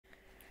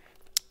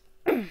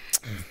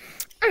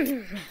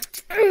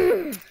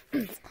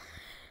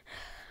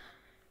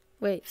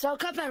Wait. So,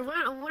 Cuphead,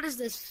 what is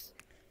this?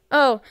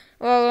 Oh,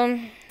 well,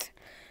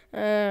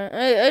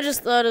 I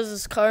just thought it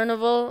was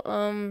carnival.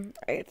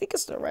 I think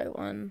it's the right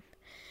one.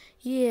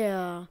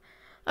 Yeah.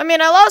 I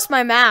mean, I lost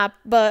my map,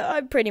 but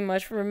I pretty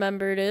much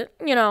remembered it.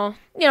 You know,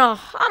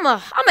 I'm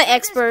an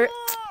expert.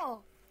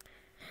 Cool.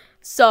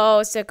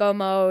 So, sicko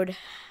mode.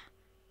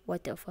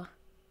 What the fuck?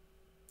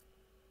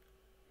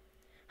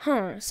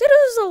 Huh. So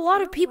there's a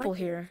lot of people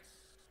here.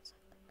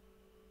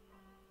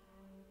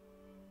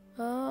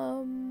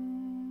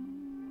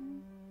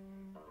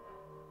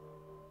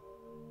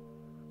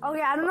 Okay,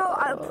 I don't know.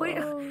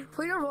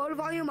 Put your road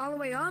volume all the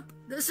way up.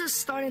 This is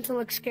starting to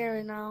look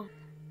scary now.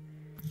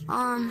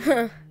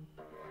 No,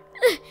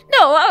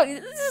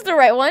 this is the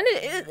right one.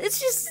 It's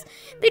just,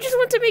 they just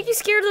want to make you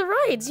scared of the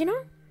rides, you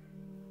know?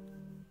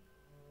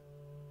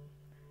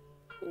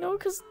 You know,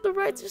 because the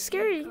rides are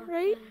scary,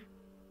 right?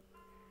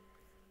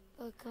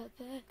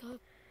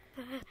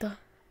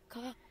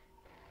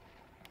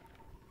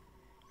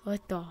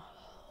 What the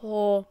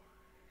whole...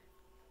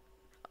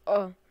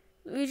 Oh,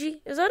 Luigi,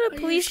 is that a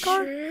police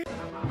car? Sure?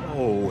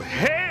 Oh,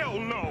 hell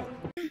no!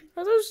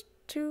 Are those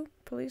two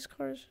police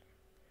cars?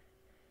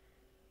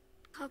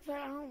 Cuphead,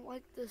 I don't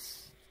like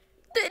this.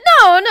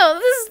 No,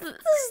 this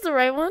is the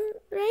right one,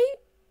 right?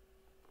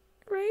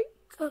 Right?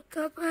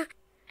 Cuphead.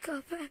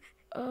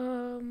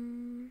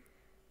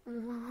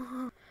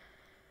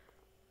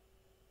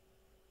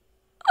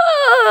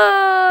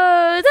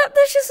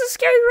 That's just a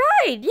scary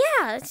ride.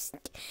 Yeah, it's,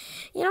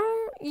 you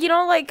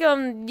know, like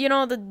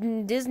the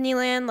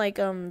Disneyland, like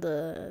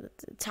the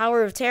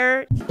Tower of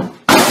Terror.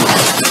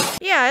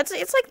 Yeah, it's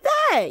like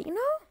that, you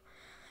know?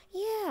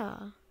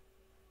 Yeah.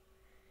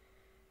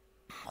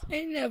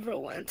 I never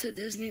went to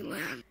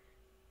Disneyland.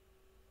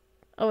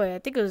 Oh wait, I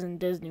think it was in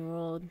Disney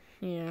World.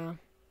 Yeah,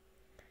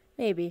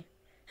 maybe.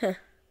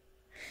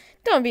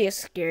 Don't be a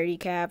scaredy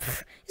cat.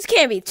 This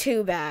can't be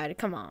too bad.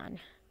 Come on.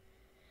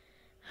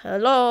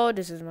 Hello,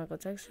 this is Michael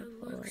Texas.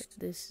 Oh,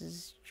 this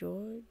is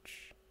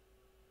George.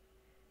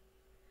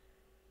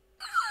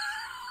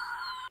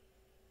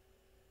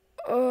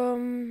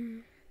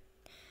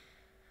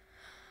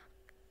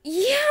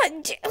 Yeah,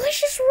 let's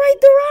just ride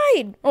the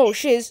ride. Oh,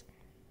 shiz.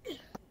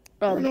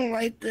 I don't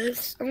like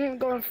this. I'm gonna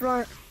go in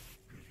front.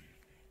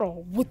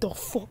 Oh, what the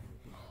fuck?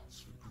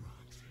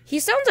 He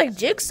sounds like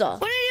Jigsaw.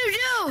 What did you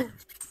do?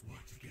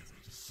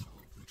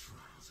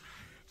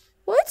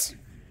 What?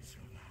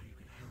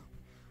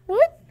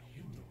 What?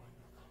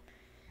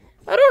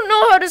 I don't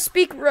know how to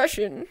speak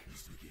Russian.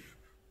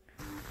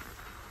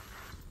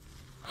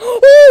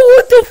 Oh,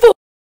 what the fuck?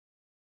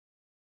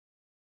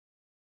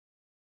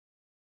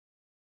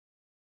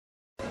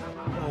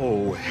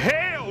 Oh,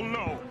 hell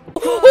no!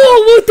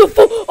 Oh, what the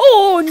fuck?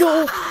 Oh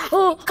no!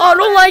 Oh, I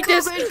don't like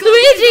this, Luigi.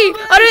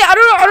 I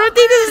don't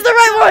think this is the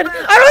right one.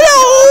 I don't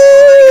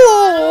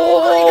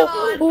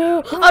know.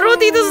 Oh, I don't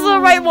think this is the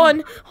right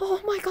one.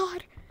 Oh my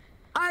god!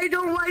 I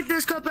don't like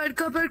this, Cuphead.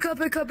 I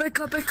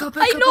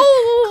know.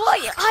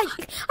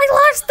 I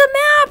lost the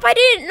map. I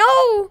didn't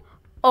know.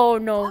 Oh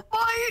no!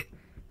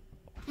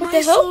 My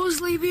the hell? soul's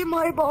leaving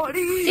my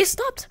body. It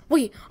stopped.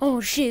 Wait.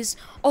 Oh shiz.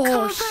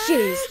 Oh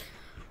shiz.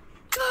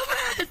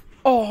 Cuphead.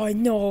 Oh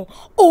no!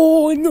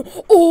 Oh no!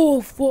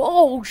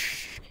 Oh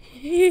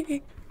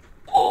shit!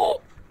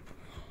 Oh!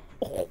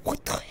 Oh,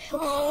 what the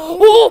hell?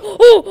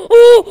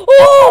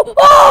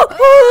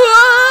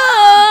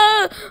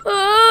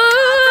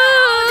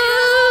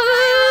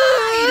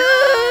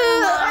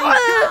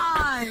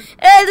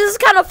 Hey, this is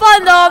kind of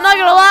fun though. I'm not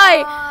gonna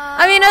lie.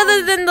 I mean,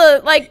 other than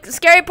the like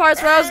scary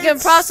parts where I was gonna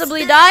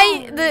possibly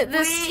die,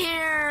 this.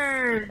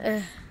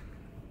 Weird.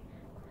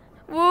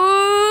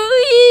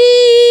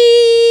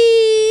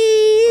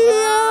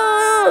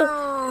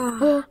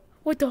 Oh,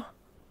 what the?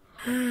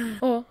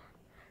 Oh,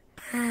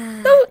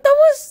 that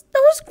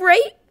was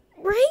great,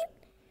 right?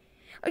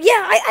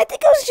 Yeah, I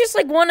think it was just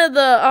like one of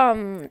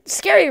the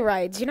scary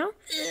rides, you know.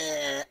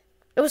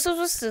 It was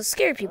supposed to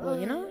scare people,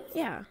 you know.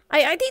 Yeah,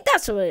 I think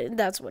that's what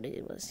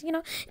it was, you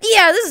know.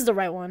 Yeah, this is the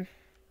right one.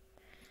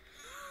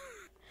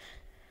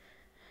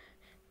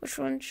 Which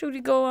one should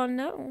we go on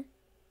now?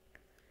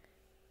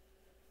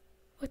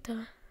 What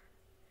the?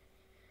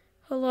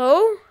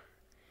 Hello?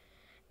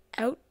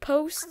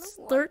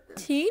 Outpost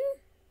 13?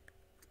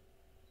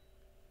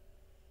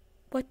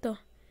 What the?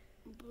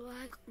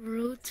 Black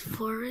Root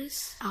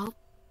Forest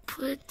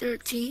Output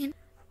 13.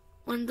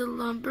 When the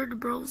Lumber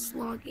Bros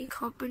logging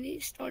company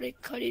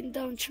started cutting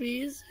down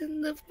trees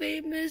in the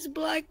famous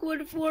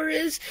Blackwood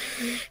Forest,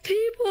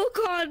 people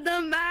caught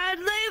them mad.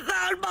 They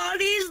found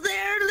bodies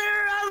there.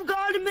 I've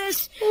gone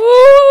miss.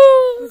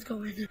 Ooh. Let's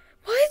go in.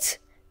 What?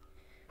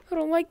 I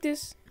don't like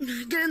this.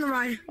 Get in the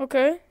ride.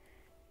 Okay.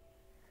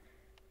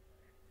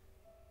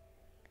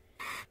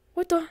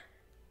 What the?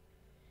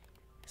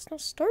 It's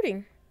not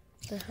starting.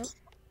 What the hell?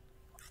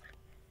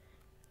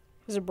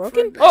 Is it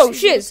broken? Oh,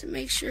 shit! To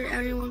make sure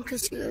everyone can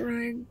see the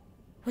ride.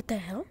 What the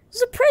hell?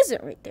 There's a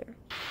present right there.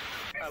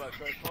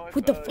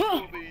 What the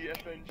fuck?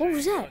 What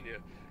was that?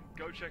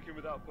 Go check in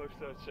without push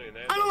 13.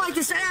 I don't like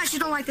this. I actually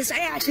don't like this. I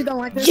actually don't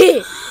like this.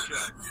 Jit.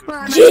 Well,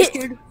 I'm Jit.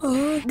 scared.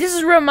 This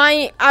is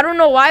I don't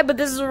know why, but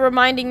this is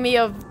reminding me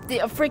of the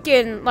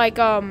freaking like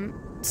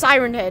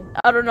Siren Head.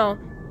 I don't know.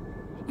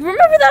 You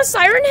remember that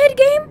Siren Head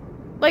game?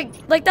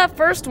 Like that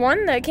first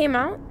one that came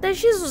out? That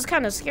shit was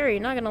kind of scary,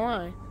 not gonna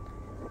lie.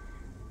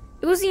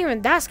 It wasn't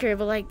even that scary,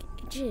 but like,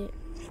 shit.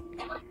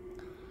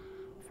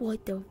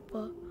 What the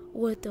fuck?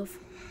 What the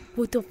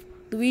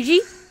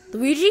Luigi?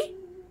 Luigi?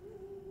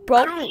 Bro?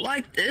 I don't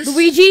like this.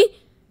 Luigi?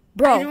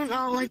 Bro. I do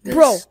not like this.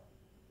 Bro.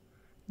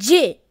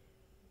 Jit.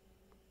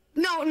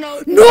 No.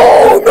 No!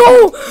 No!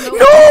 No!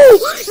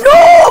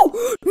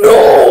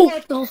 No!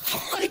 What the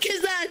fuck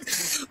is that?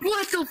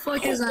 What the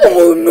fuck is that?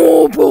 Oh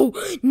no, bro!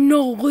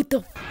 No, what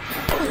the?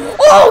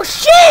 Oh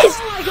shit!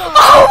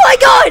 Oh my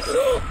god!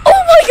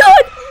 Oh my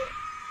god!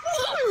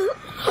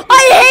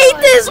 I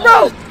hate this,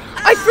 bro!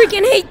 I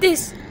freaking hate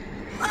this!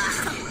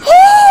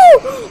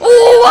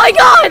 Oh my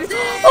god!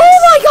 Oh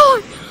my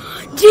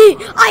god! Gee,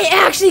 I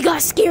actually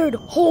got scared.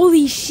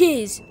 Holy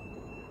shiz!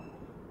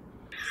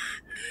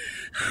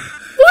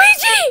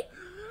 Luigi!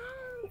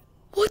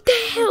 What the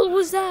hell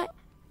was that?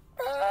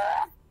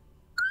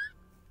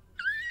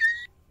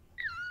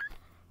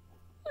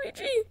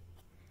 Luigi.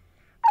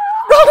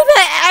 Bro,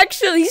 that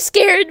actually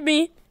scared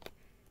me.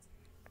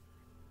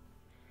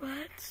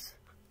 What?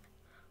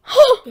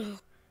 Oh.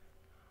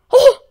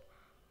 Oh.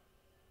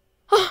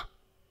 Oh.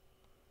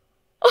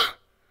 Oh.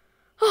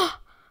 Oh.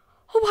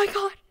 Oh my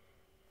god.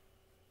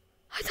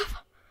 What the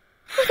fuck?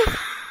 What the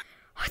fuck?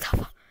 What the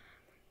fuck?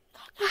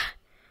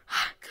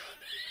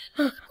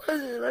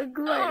 This is a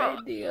great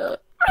idea.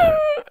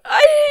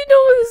 I didn't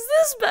know it was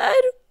this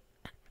bad.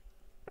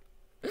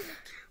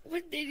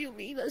 What did you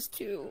lead us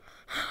to?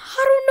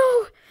 I don't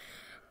know.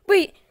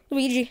 Wait,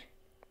 Luigi.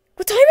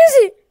 What time is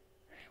it?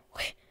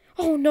 Wait.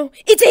 Oh no.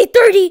 It's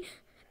 8:30.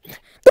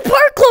 The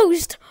park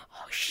closed.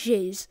 Oh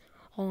shiz.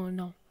 Oh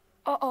no.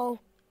 Uh-oh.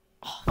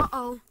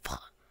 Uh-oh.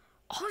 Fuck.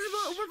 We're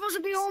supposed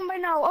to be home by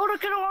now. Oh,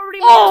 look, I already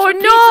made Oh some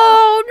pizza.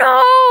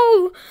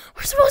 no.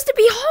 We're supposed to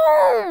be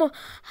home.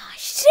 Oh,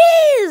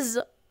 shiz.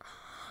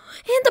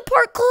 And the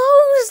park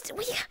closed.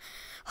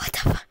 What the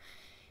fuck?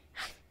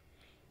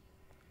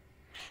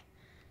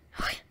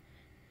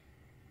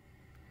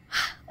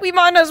 We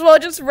might as well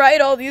just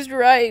ride all these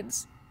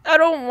rides. I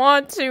don't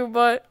want to,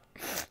 but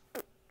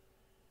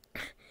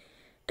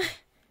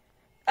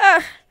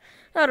I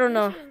don't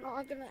know. This is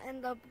not gonna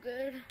end up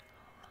good.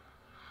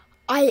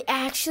 I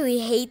actually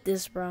hate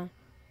this, bro.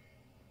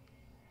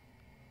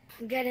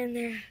 Get in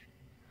there.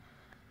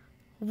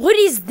 What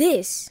is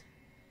this?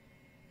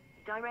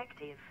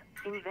 Directive.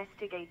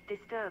 Investigate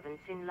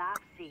disturbance in Lab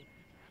C.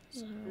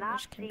 Lab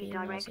C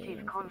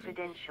directive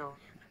confidential.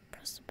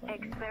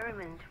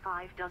 Experiment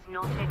 5 does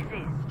not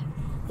exist.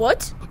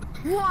 What?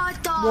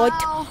 What the What?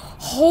 hell?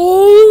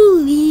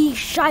 Holy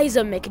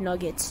shiza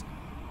McNuggets.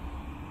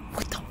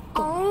 What the?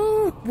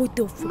 Oh What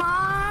the fuck?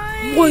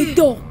 my! What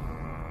the?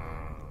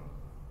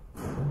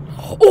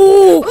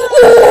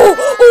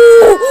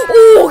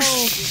 Oh,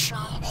 shh.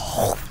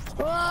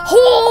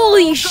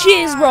 Holy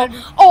shiz, bro.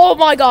 Oh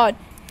my god.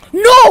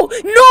 No.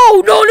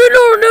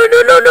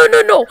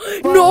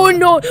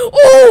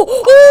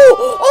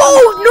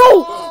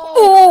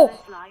 Oh.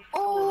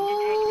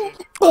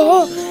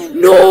 Oh,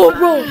 no,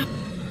 bro.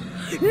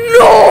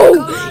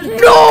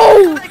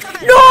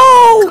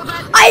 No.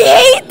 I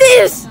hate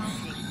this.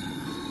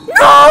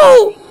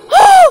 No.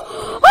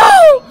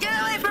 Oh. Get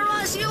away from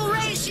us, you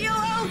race, you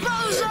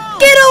bozo!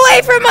 Get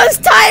away from us,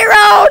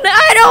 Tyrone.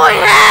 I don't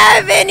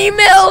have any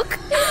milk.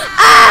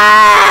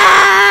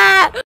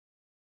 Ah.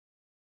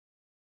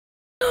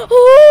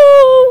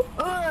 Oh.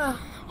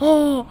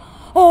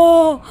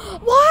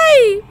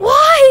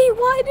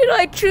 Why did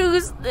I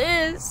choose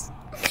this?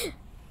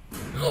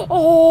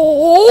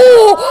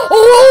 Oh,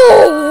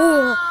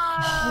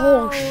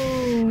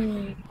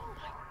 my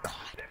God.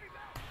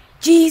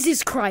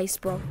 Jesus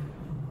Christ, bro.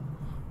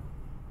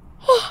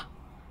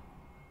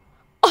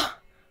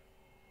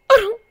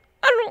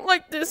 I don't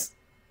like this.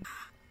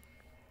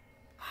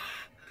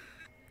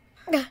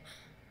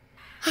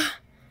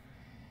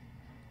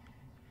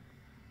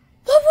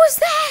 What was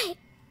that?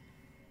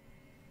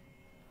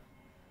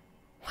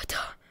 What the?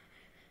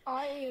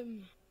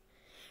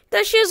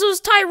 That shit was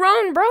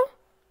Tyrone, bro.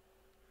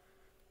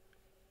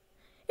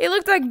 It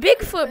looked like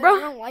Bigfoot, I bro.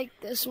 don't like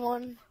this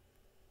one.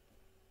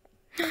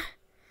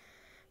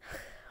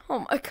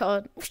 Oh my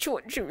god. Which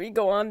one should we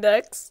go on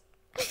next?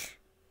 This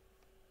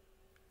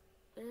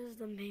is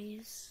the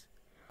maze.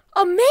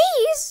 A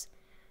maze?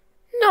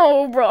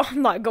 No, bro.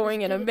 I'm not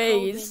going in a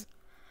maze.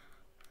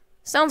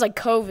 Sounds like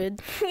COVID.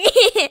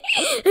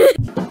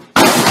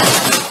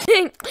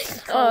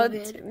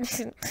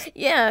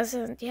 Yeah.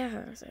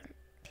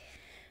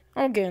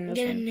 I'll get in this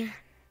Get one. in there.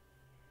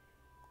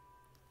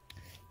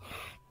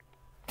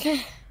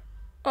 Okay.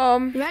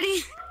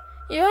 Ready?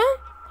 Yeah?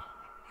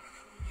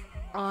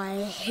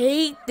 I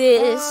hate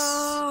this.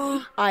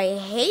 Oh. I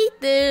hate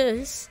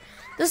this.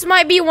 This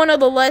might be one of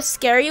the less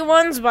scary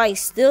ones, but I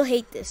still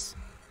hate this.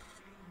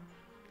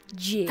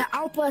 Jit. The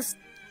outpost.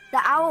 The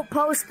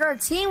Outpost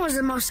 13 was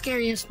the most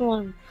scariest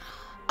one.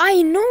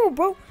 I know,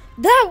 bro.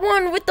 That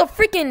one with the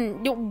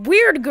freaking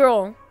weird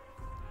girl.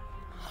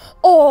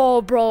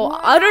 Oh, bro. Whoa.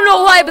 I don't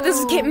know why, but this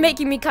is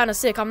making me kind of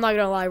sick. I'm not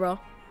gonna lie, bro.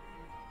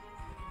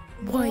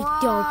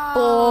 What the?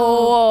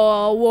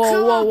 Whoa, whoa,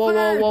 whoa, whoa,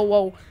 whoa, whoa,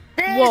 whoa.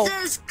 Whoa,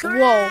 This is crazy.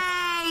 whoa.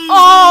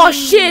 Oh,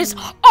 shiz.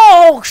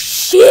 Oh,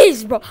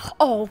 shiz, bro.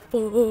 Oh,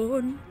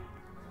 fun.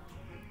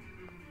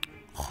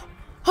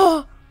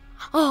 Oh,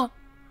 oh,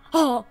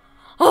 oh,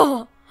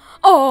 oh,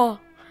 oh,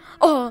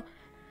 oh.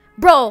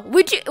 Bro,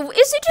 would you,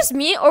 is it just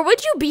me, or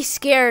would you be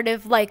scared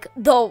if, like,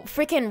 the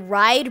freaking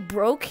ride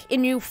broke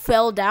and you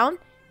fell down?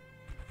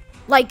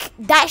 Like,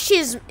 that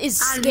shit is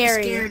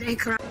scary. I'd be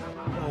scared.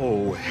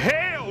 Oh,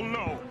 hell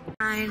no!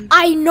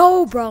 I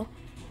know, bro.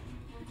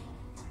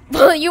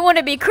 Well, you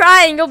wouldn't be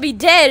crying, you'll be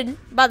dead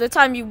by the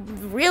time you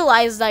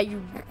realize that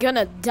you're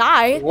gonna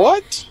die.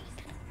 What?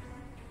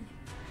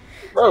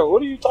 Bro,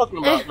 what are you talking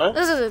about, man?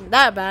 This isn't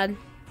that bad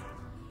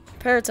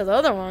compared to the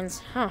other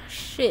ones. Oh,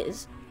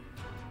 shit.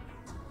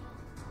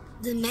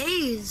 The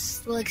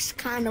maze looks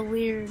kind of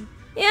weird.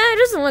 Yeah, it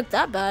doesn't look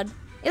that bad.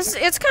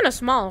 It's kind of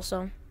small,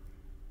 so.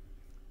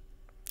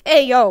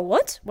 Hey, yo,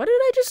 what? What did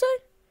I just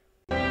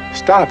say?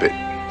 Stop it.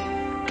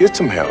 Get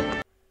some help.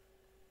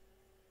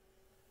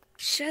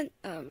 Shut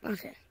up.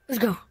 Okay, let's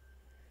go.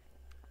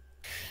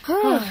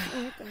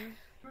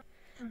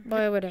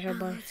 Boy, what the hell,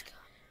 boy.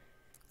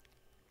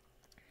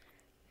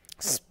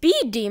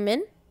 Speed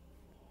Demon?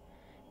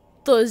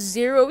 The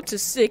 0 to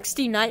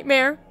 60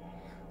 nightmare?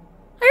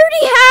 I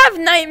already have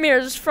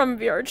nightmares from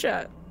VR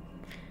chat.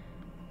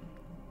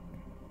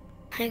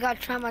 I got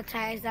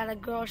traumatized that a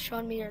girl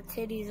showed me her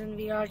titties in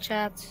VR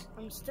chats.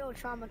 I'm still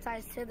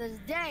traumatized to this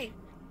day.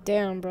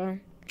 Damn, bro.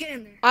 Get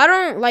in there. I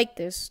don't like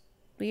this.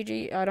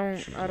 Luigi, I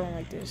don't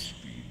like this.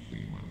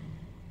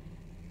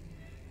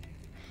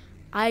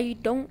 I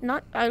do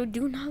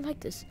not like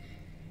this.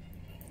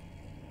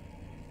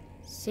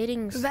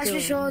 Sitting still. Best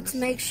visual to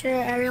make sure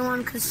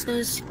everyone can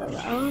see.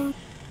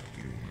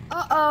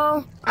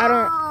 Uh-oh. I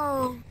don't.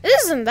 Oh.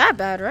 This isn't that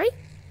bad, right?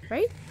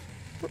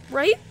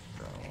 Right?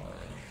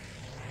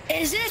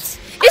 Is it?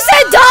 It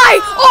said die!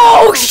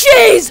 Oh,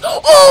 jeez!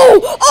 Oh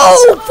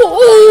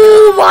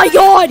my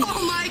god! Oh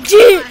my god!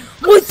 Gee,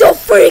 what the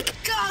freak?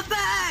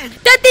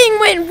 Cuphead! That thing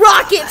went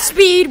rocket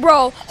speed,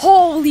 bro!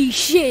 Holy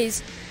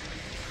shiz!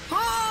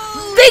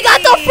 Holy. They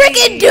got the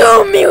freaking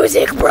Doom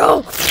music,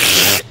 bro!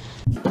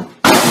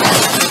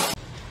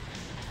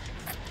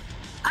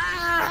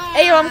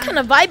 Hey, yo, I'm kind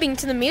of vibing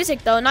to the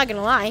music, though, not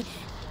gonna lie.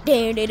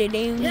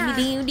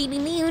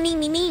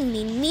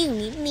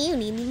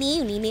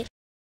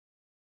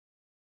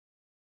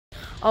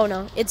 Oh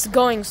no, it's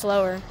going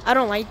slower. I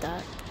don't like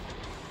that.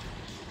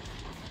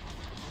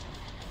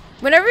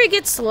 Whenever it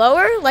gets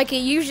slower, like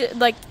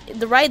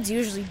the rides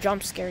usually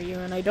jump scare you,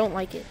 and I don't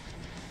like it.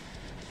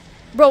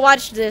 Bro,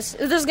 watch this.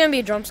 There's gonna be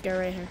a jump scare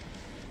right here.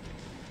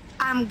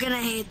 I'm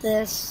gonna hate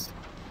this.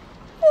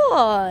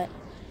 What?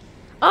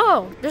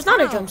 Oh, there's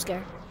not a jump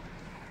scare.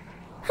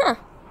 Huh.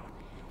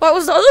 Why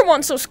was the other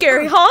one so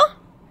scary, huh?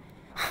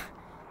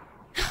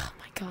 Oh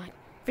my god.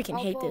 Freaking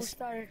hate this.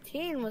 Outpost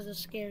 13 was the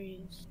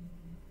scariest.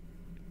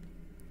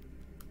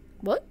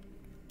 What?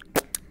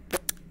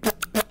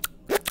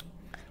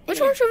 Which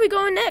one should we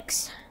go in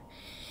next?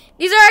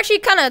 These are actually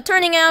kind of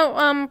turning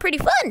out pretty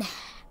fun.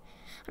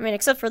 I mean,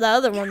 except for that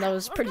other one that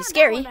was pretty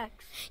scary.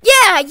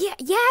 Yeah,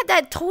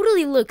 that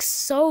totally looks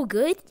so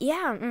good.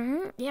 Yeah,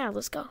 yeah,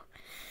 let's go.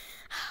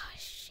 Oh,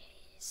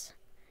 jeez.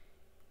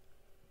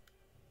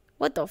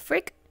 What the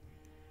frick?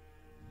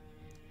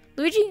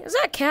 Luigi, is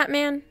that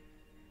Catman?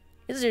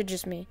 Is it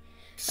just me?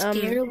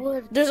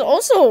 Scared? There's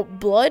also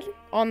blood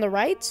on the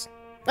rides.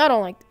 I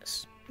don't like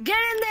this. Get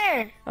in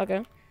there!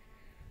 Okay.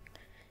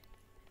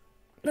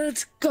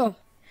 Let's go.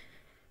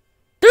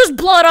 There's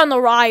blood on the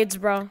rides,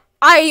 bro.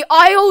 I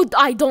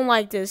don't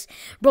like this.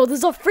 Bro,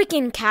 there's a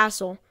freaking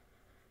castle.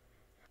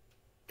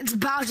 It's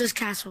Bowser's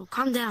castle.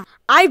 Calm down.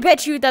 I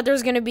bet you that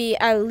there's gonna be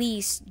at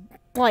least,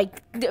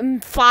 like,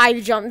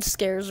 5 jump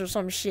scares or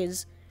some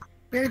shiz.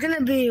 There's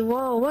gonna be,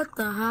 whoa, what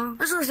the hell?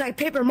 This looks like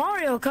Paper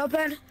Mario,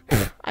 Cuphead.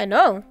 I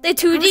know. They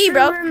 2D,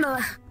 bro.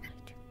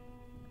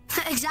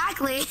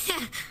 Exactly.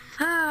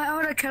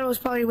 Our Kettle was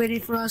probably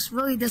waiting for us.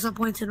 Really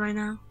disappointed right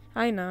now.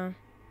 I know.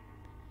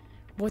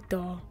 What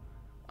the?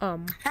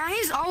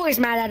 He's always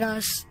mad at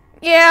us.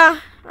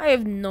 Yeah, I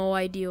have no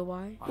idea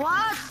why.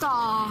 What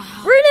the?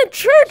 We're in a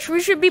church. We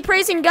should be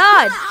praising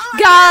God.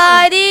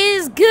 God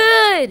is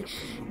good.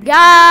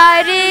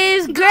 God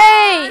is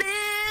great. God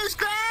is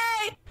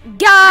great.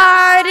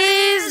 God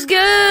is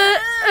good.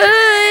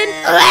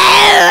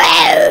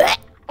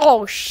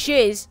 Oh,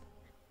 shiz.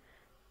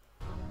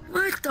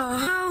 What the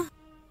hell?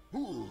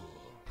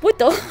 What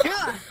the?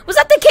 Was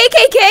that the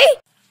KKK?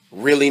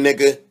 Really,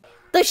 nigga?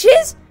 The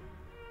shiz?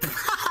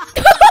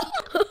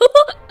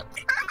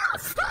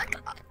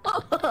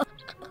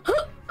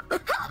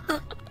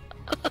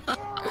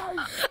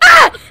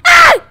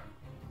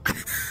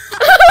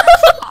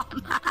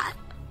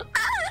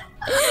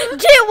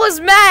 Jit was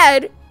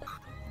mad.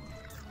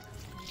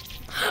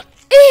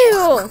 Ew.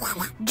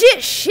 Just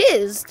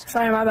shizzed.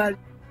 Sorry, my bad.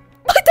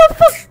 What the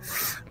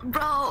fuck?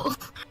 Bro.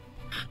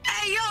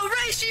 Hey, yo,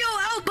 Ratio,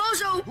 El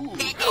Bozo.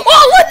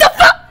 Oh, what the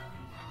fuck?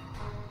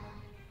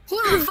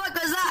 Who the fuck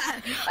was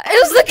that? It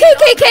was the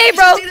KKK,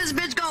 bro. See this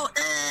bitch go,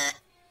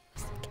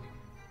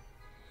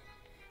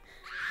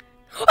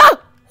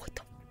 Oh! What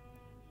the?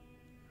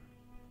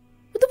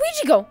 Where'd the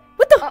Ouija go?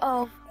 What the?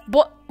 Uh-oh.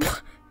 What?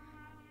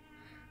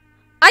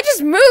 I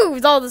just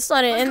moved all of a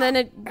sudden, and then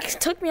it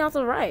took me off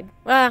the ride.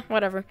 Ah,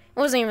 whatever. It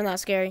wasn't even that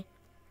scary.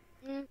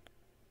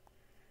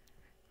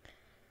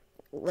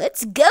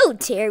 Let's go,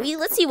 Terry.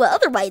 Let's see what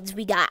other rides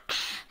we got.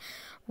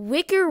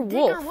 Wicker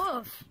Wolf. Dicker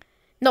Wolf.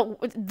 No,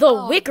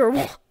 the Wicker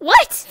Wolf.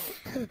 What?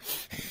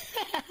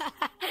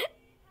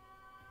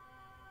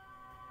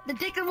 The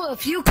Dicker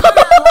Wolf. You come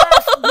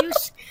out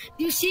last.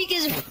 You seek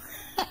his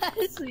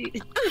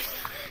mercy.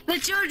 The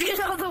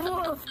children of the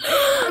wolf.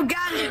 I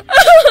got it.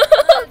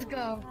 Let's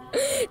go.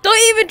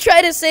 Don't even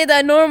try to say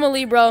that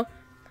normally, bro.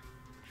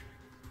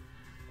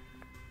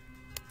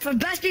 For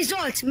best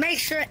results, make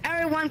sure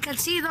everyone can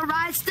see the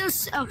ride still.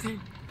 Okay.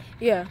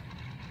 Yeah.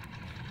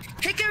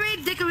 Hickory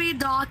dickory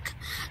dock,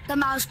 the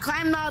mouse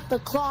climbed out the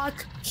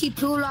clock. He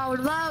pulled out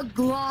the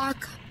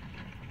Glock.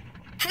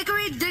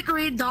 Hickory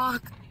dickory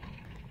dock.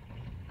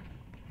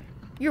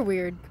 You're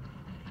weird.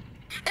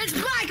 It's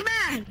Black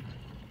Man.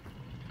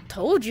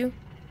 Told you.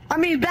 I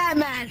mean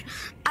Batman.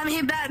 I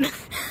mean Batman.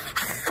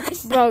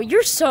 Bro,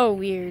 you're so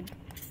weird.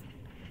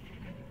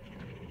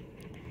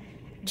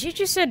 You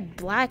just said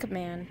black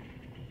man.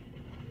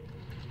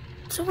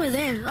 It's over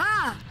there.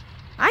 Ah!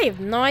 I have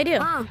no idea.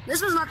 Oh,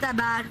 this was not that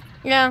bad.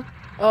 Yeah.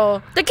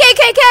 Oh, the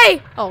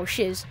KKK! Oh,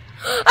 shiz.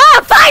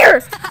 Ah, fire!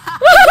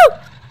 Woo!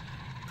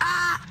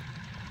 How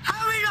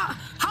are we not?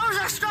 How is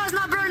our straws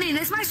not burning?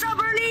 Is my straw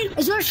burning?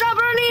 Is your straw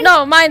burning?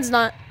 No, mine's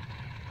not.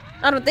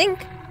 I don't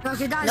think.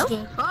 Okay, that's Nope.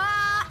 good.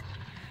 Ah!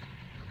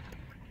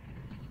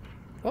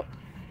 Oh.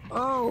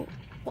 Oh.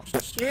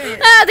 Shit.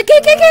 Ah, the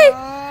KKK!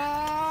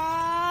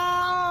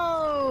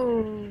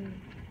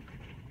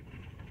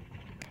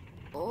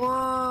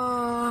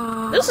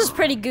 Whoa. This is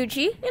pretty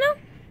Gucci, you know?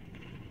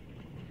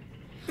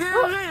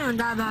 Yeah, not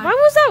that bad. Why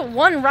was that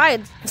one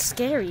ride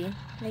scary?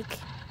 Like,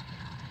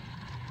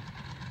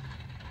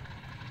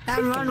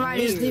 That run ride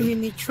is weird.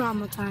 leaving me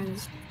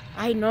traumatized.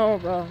 I know,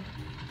 bro.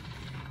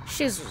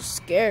 Shiz was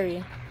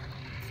scary.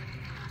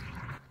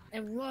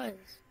 It was.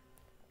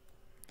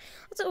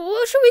 So,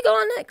 what should we go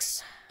on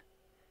next?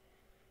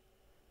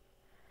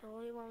 The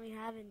only one we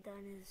haven't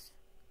done is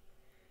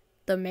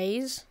The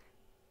maze?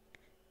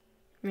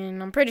 I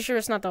mean, I'm pretty sure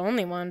it's not the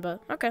only one, but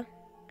okay.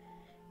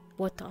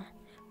 What the?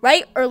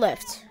 Right or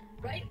left?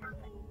 right.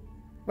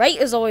 Right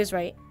is always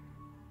right.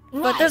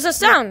 But there's a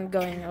sound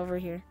going over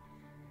here.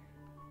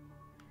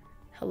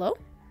 Hello?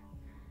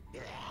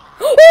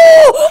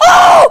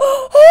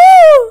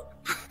 Oh!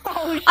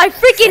 I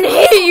freaking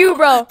hate you,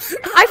 bro.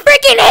 I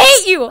freaking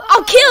hate you.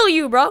 I'll kill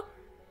you, bro.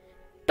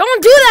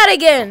 Don't do that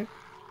again.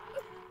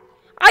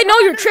 I know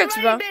your tricks,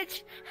 bro.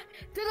 Bitch.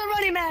 Do the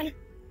running man.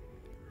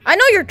 I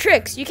know your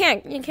tricks. You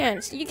can't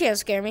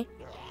scare me.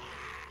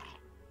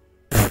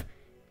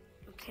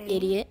 Okay.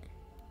 Idiot.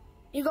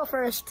 You go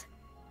first.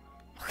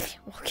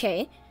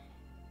 Okay.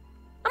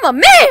 I'm a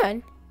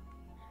man.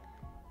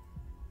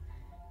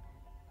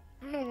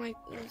 I don't like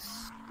this.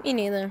 Me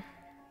neither.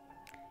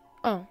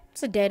 Oh,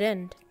 it's a dead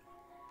end.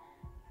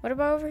 What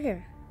about over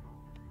here?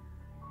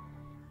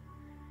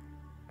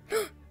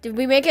 Did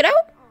we make it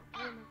out?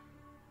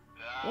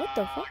 What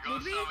the fuck?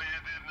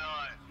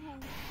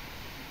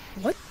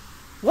 What?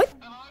 What?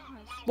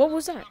 What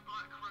was that?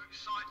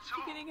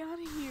 Getting out of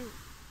here.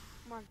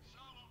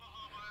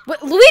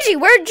 What, Luigi,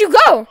 where'd you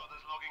go?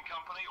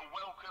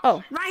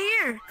 Oh,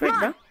 Right here. where'd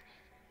Come you on. go?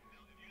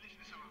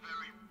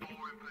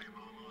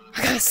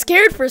 I got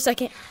scared for a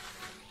second.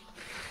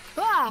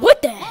 Ah.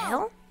 What the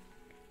hell?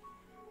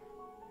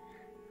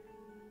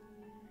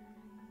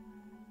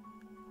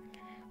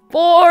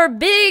 Four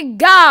big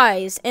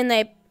guys, and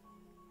they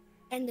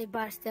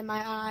busted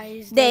my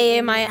eyes. They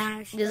in my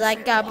mashed just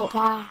like got.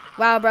 Ah.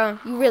 Wow, bro,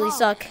 you really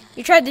suck.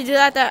 You tried to do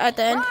that at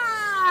the end,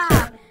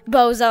 Ah.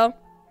 bozo.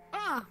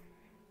 Ah.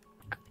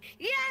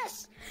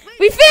 Yes.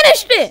 We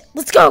finished it.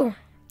 Let's go.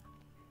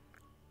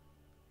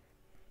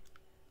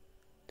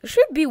 There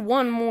should be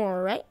one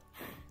more, right?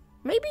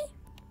 Maybe.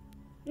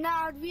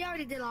 No, we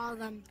already did all of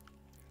them.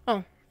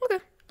 Oh, okay.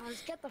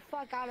 Let's get the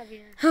fuck out of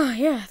here. Oh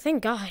yeah,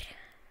 thank God.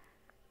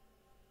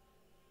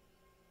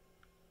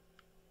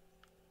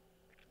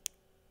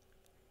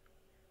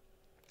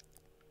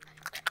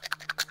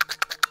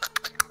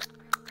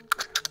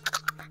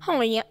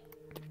 Oh yeah.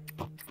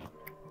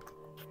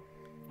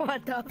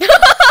 What the?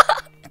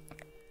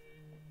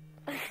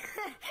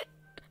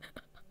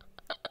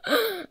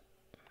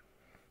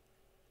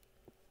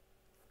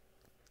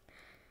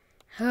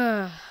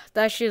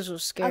 That shit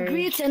was scary.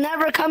 Agree to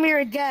never come here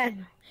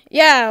again.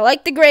 Yeah,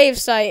 like the grave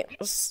site.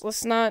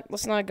 Let's not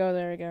go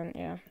there again.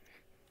 Yeah.